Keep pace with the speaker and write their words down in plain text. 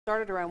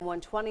Started around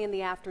 1:20 in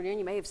the afternoon.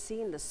 You may have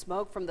seen the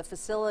smoke from the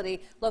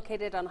facility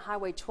located on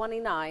Highway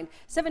 29.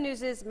 7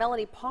 News'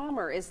 Melanie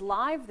Palmer is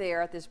live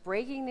there at this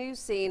breaking news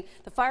scene.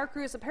 The fire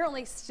crew is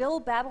apparently still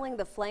battling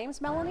the flames,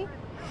 Melanie?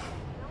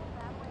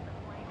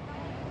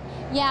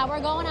 Yeah,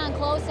 we're going on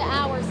close to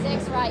hour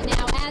 6 right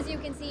now. As you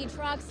can see,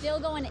 trucks still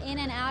going in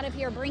and out of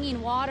here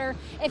bringing water.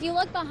 If you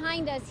look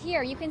behind us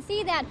here, you can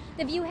see that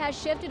the view has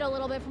shifted a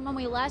little bit from when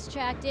we last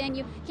checked in.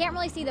 You can't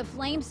really see the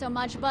flames so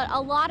much, but a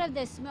lot of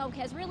this smoke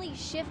has really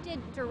shifted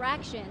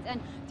directions.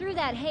 And through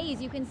that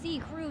haze, you can see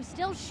crews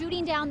still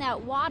shooting down that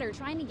water,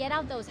 trying to get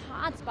out those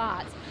hot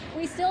spots.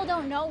 We still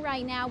don't know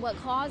right now what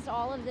caused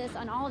all of this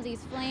and all of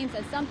these flames.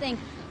 That's something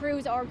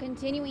crews are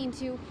continuing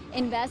to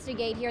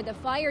investigate here. The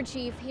fire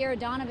chief here,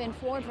 Donovan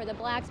Ford for the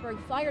Blacksburg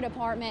Fire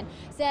Department,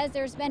 says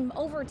there's been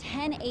over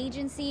 10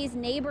 agencies,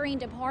 neighboring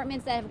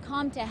departments that have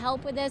come to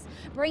help with this,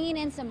 bringing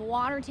in some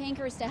water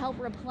tankers to help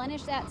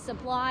replenish that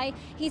supply.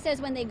 He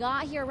says when they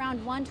got here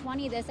around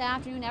 1:20 this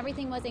afternoon,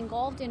 everything was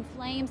engulfed in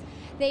flames.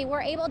 They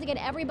were able to get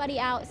everybody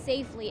out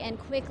safely and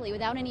quickly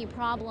without any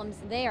problems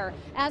there.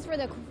 As for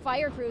the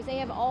fire crews, they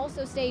have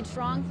also stayed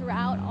strong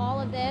throughout all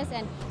of this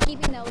and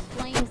keeping those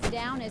flames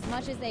down as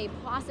much as they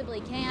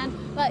possibly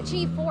can. But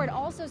Chief Ford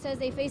also says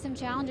they face some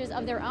challenges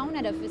of their own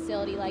at a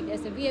facility like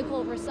this, a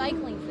vehicle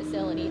recycling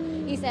facility.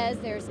 He says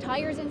there's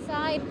tires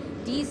inside,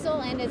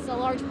 diesel, and it's a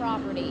large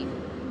property.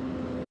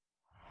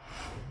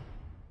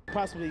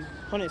 Possibly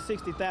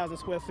 160,000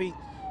 square feet.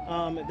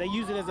 They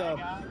use it as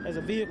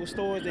a vehicle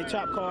storage. They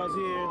chop cars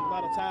here, a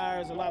lot of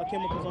tires, a lot of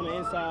chemicals on the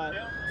inside.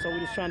 So we're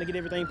just trying to get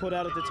everything put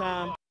out at the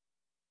time.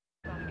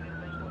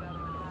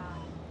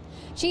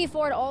 Chief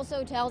Ford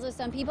also tells us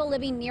some people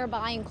living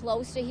nearby and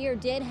close to here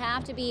did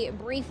have to be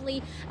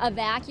briefly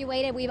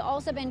evacuated. We've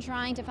also been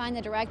trying to find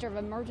the director of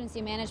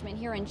emergency management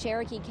here in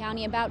Cherokee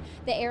County about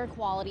the air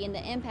quality and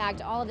the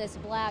impact all of this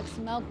black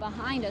smoke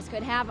behind us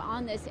could have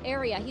on this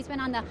area. He's been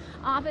on the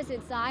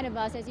opposite side of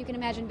us, as you can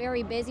imagine,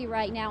 very busy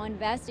right now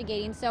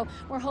investigating. So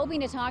we're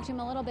hoping to talk to him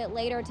a little bit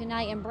later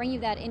tonight and bring you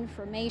that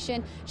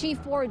information. Chief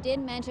Ford did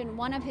mention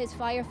one of his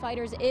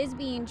firefighters is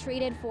being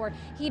treated for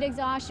heat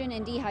exhaustion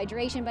and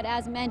dehydration, but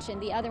as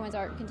mentioned, the other ones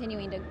are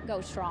continuing to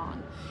go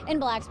strong. In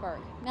Blacksburg,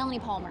 Melanie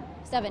Palmer,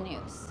 7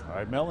 News. All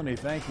right, Melanie,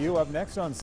 thank you. Up next on